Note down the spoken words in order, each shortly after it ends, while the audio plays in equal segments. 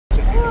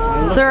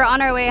So we're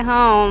on our way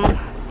home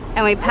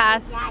and we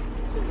pass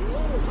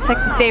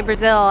Texas Day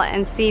Brazil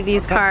and see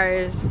these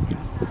cars.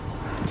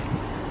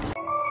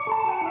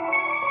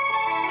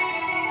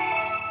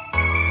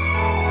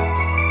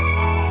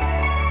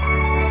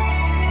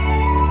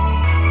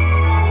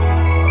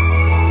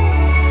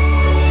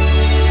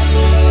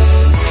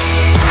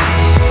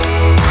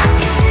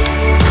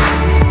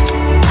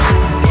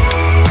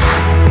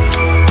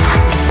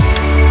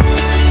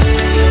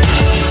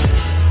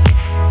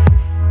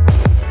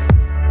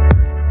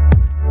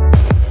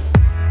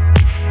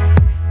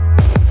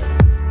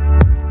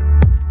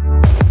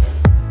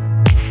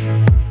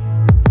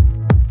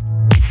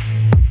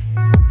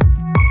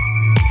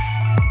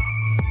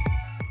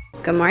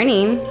 Good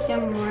morning.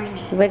 Good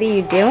morning. What are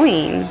you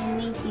doing? I'm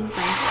making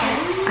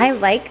bracelets. I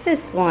like this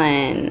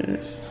one.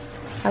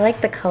 I like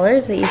the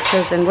colors that you've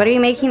chosen. What are you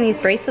making these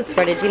bracelets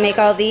for? Did you make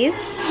all these?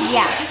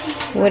 Yeah.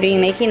 What are you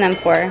making them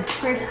for?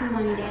 First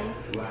Monday.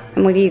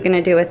 And what are you going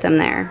to do with them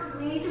there?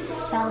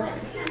 Sell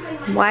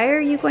them. Why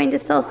are you going to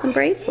sell some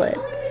bracelets?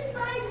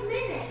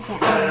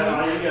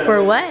 Yeah.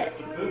 For what?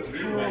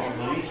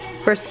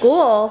 For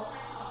school?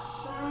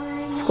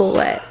 School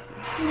what?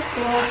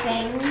 Cool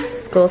things.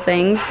 School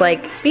things?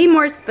 Like, be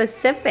more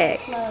specific.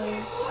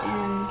 Clothes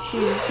and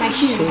shoes. My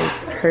shoes.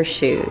 Her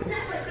shoes.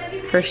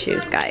 Her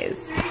shoes,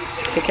 guys.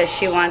 Because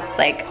she wants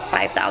like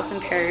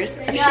 5,000 pairs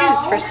of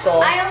shoes for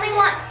school. I only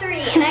want 3,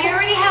 and I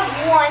already have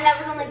one that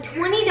was only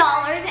 $20.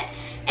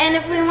 And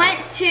if we went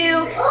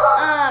to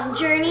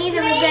Journeys,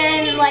 it would have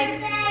been like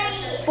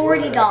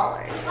 $40.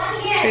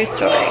 True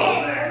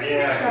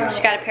story.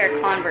 She got a pair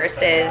of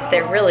Converses.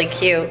 They're really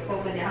cute.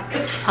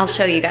 I'll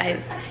show you guys.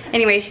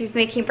 Anyway, she's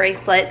making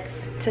bracelets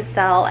to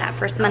sell at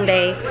First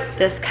Monday,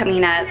 this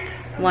coming up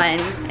one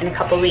in a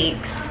couple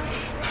weeks.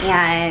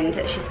 And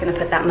she's gonna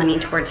put that money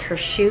towards her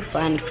shoe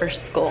fund for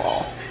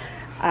school.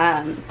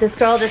 This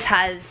girl just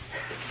has,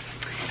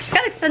 she's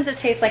got expensive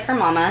taste like her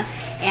mama,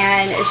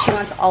 and she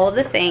wants all of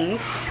the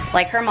things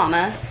like her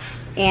mama.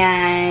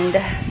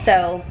 And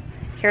so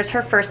here's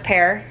her first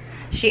pair.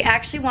 She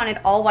actually wanted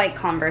all white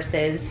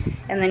Converses,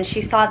 and then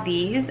she saw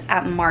these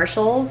at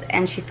Marshall's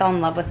and she fell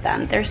in love with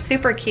them. They're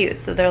super cute,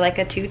 so they're like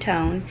a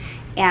two-tone,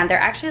 and they're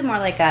actually more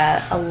like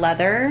a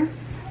leather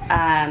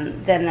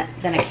than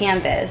a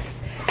canvas.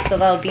 So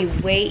they'll be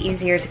way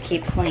easier to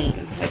keep clean,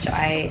 which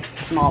I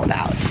am all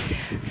about.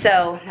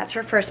 So that's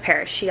her first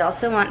pair. She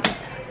also wants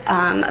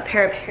a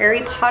pair of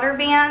Harry Potter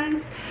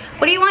Vans.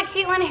 What do you want,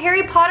 Caitlin?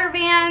 Harry Potter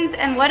Vans,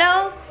 and what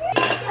else?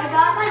 I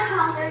got my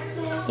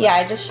Converses. Yeah,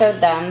 I just showed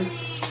them.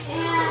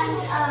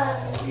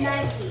 And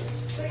Nike.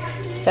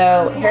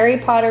 So Harry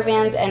Potter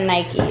Vans and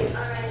Nikes.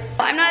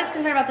 I'm not as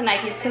concerned about the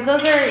Nikes because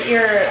those are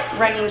your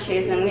running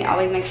shoes, and we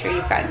always make sure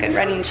you've got good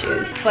running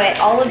shoes. But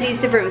all of these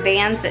different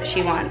Vans that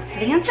she wants,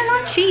 Vans are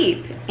not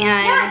cheap.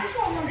 And Yeah, I just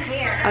want one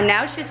pair. oh,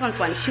 now she just wants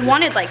one. She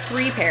wanted like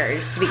 3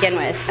 pairs to begin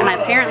with, and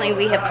apparently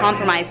we have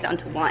compromised down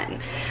to 1.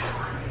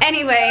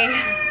 Anyway,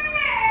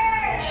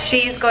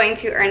 she's going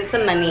to earn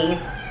some money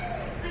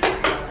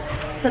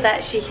so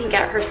that she can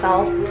get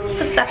herself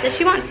the stuff that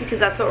she wants, because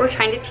that's what we're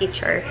trying to teach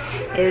her,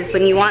 is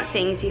when you want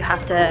things, you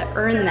have to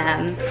earn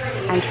them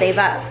and save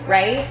up,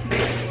 right?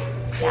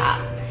 Yeah.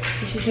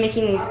 So she's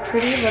making these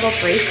pretty little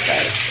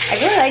bracelets. I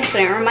really like it.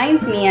 It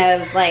reminds me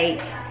of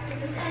like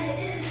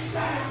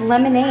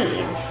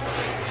lemonade.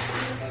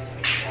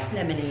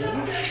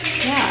 Lemonade?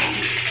 Yeah.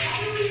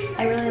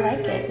 I really like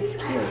it. It's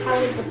cute. How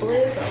would the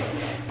blue go?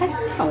 I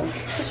don't know. It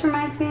just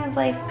reminds me of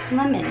like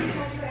lemons.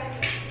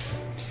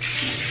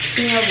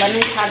 You know,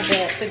 lemons have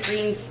the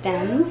green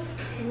stems.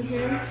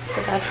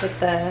 So that's what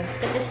the...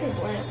 But this is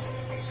blue.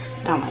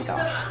 Oh my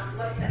gosh.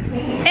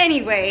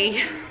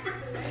 Anyway,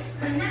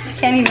 she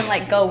can't even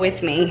like go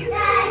with me.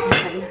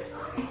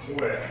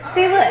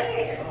 See, look.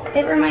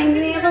 It reminds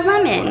me of a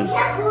lemon.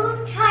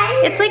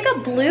 It's like a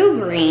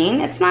blue-green.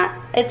 It's not,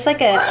 it's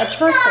like a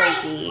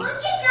turquoisey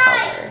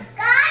color.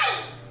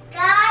 Guys!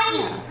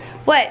 Yeah.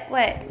 What?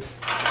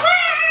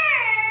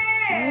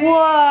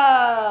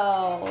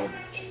 Whoa!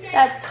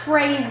 That's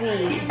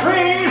crazy.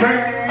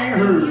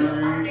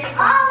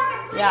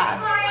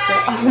 Yeah.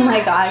 Oh my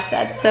gosh,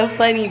 that's so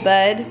funny,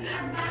 bud.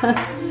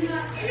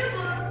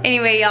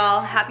 Anyway,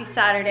 y'all, happy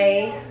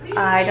Saturday.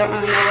 I don't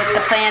really know what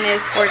the plan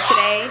is for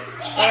today.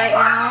 But right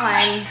now,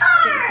 I'm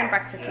getting some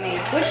breakfast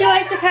made. Would you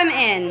like to come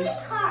in?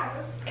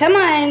 Come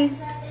on.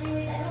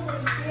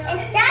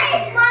 That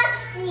is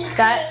Moxie.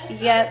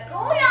 Yep.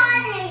 Going on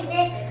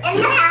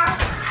in the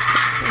house.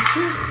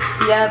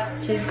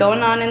 Yep, she's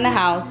going on in the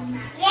house.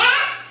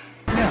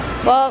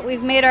 Yeah. Well,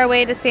 we've made our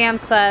way to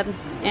Sam's Club,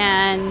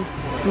 and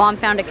Mom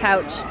found a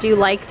couch. Do you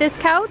like this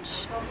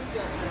couch?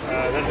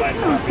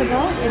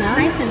 Comfortable. It's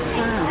nice and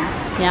firm.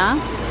 Yeah?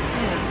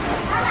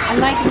 I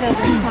like the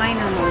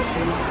recliner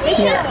motion. This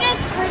Yes. is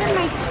just part of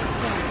my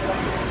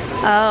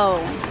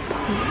Oh.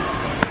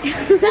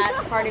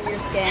 That's part of your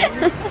skin?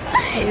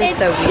 You're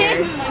so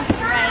weird.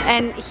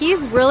 And he's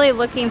really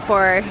looking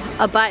for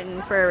a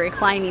button for a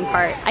reclining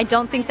part. I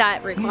don't think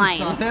that reclines.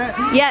 You saw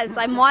that? Yes,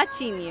 I'm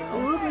watching you. Oh,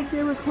 look like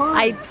they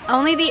recline.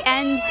 Only the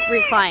ends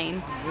recline.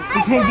 You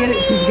can't get it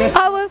because you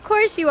got. Oh, of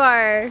course you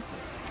are.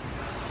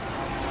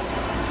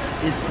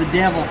 It's the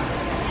devil.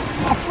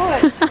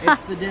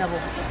 It's the devil.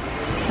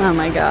 Oh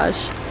my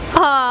gosh.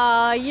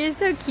 Oh, you're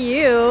so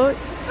cute.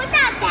 Put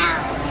that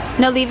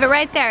down. No, leave it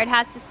right there. It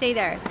has to stay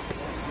there.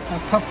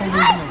 That's cup holders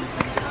and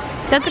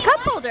everything. That's a cup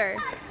holder.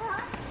 So,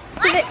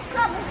 Why that, this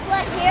cup is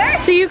right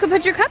here? so you can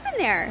put your cup in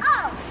there.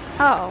 Oh.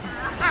 Oh.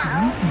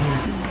 Ow.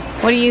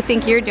 What do you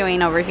think you're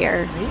doing over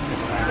here?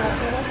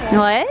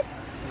 What?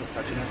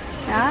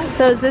 Yeah.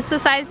 So is this the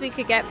size we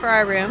could get for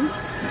our room?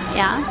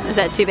 Yeah. Is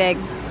that too big? I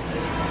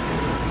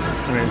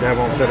mean, that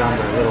won't fit on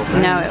the little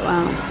thing. No, it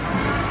won't.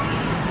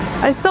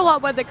 I still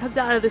want one that comes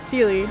out of the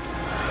ceiling.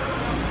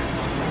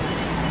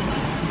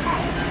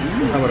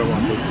 I would have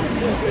want this to be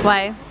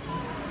Why?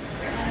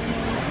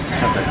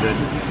 not that good.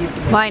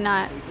 Why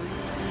not?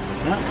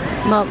 It's not,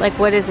 Well, like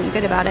what isn't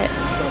good about it?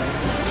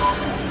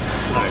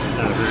 it's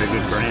not a very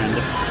good brand.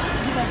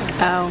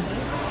 Oh.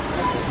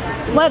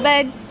 What,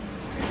 bud?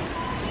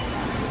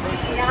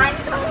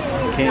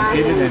 Can't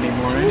get it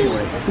anymore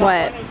anyway.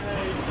 What?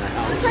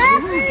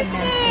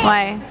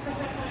 Why?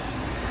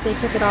 They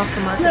took it off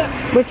the market.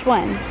 Which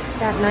one?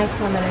 That nice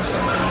one that I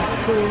showed you.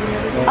 Pool and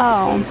everything.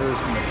 Oh.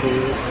 First from the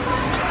pool.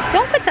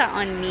 Don't put that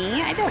on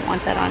me. I don't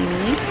want that on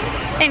me.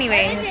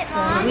 Anyway,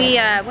 we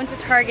went to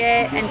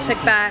Target and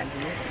took back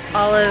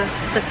all of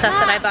the stuff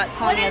that I bought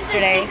Tom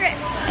yesterday.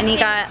 And he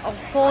got a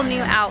whole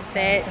new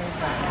outfit.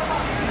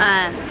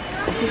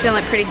 He's gonna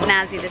look pretty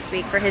snazzy this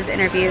week for his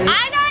interviews.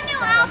 I got a new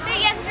outfit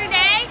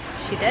yesterday.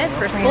 She did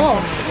for school.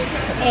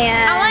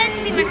 And I want it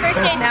to be my first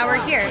day of now we're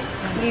school. here.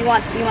 You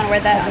want to wear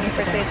that on your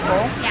first day of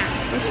school? Yeah.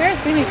 You sure?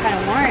 It's gonna be kind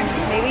of warm.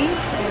 Maybe?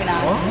 Maybe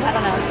not. I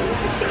don't know.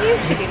 You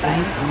should be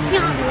fine.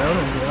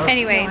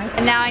 Anyway,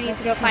 and now I need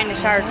to go find a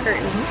shower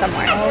curtain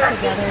somewhere. All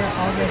together,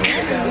 all ready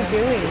to go. What are you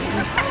doing?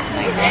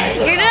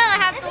 You're gonna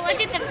have to look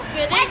at the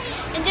footage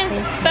and just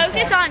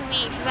focus on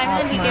me because I'm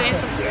gonna be doing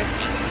some weird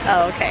things.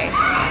 Oh, okay.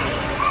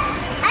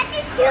 I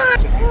just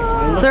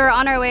So we're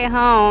on our way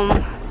home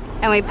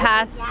and we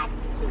pass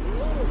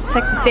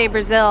Texas Day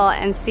Brazil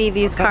and see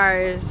these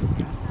cars.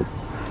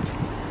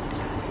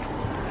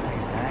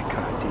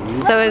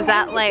 So is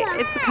that like,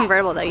 it's a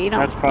convertible though, you don't,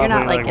 That's you're probably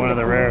not like one into of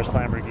the rarest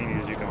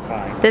Lamborghinis you can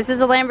find. This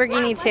is a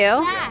Lamborghini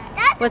too?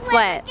 What's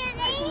what?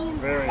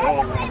 Very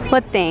old Lamborghini.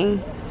 What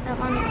thing?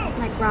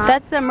 like rock.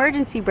 That's the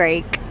emergency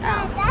brake.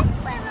 Yeah,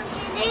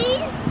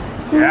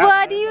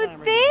 What do you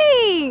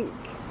think?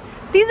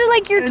 These are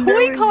like your And they're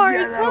toy in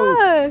cars, yellow.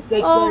 huh?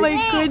 That's Oh like-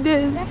 my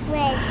goodness. That's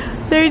red.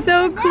 They're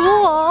so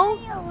cool.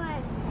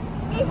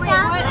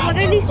 What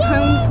are these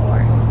cones for?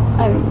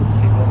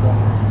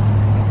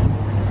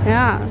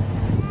 Yeah.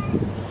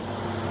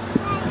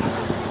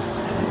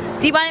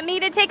 Do you want me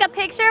to take a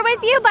picture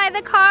with you by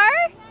the car?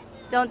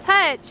 Don't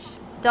touch.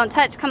 Don't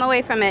touch. Come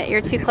away from it.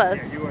 You're too close.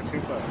 Yeah, you are too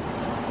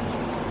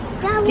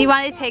close. Do you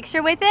want a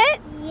picture with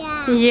it?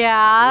 Yeah.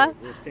 Yeah.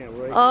 We'll stand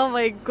right Oh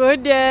my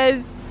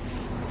goodness.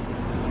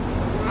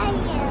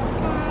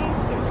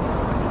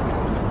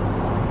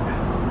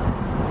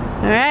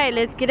 All right,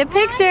 let's get a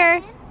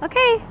picture.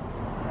 Okay.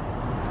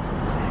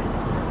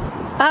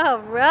 All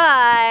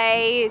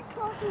right.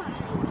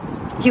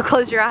 You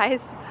close your eyes.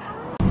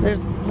 There's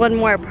one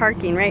more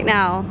parking right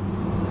now.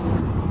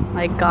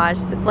 My gosh,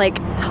 like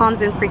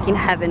Tom's in freaking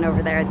heaven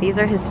over there. These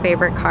are his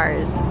favorite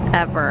cars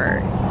ever.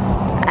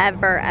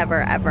 Ever,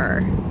 ever,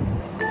 ever.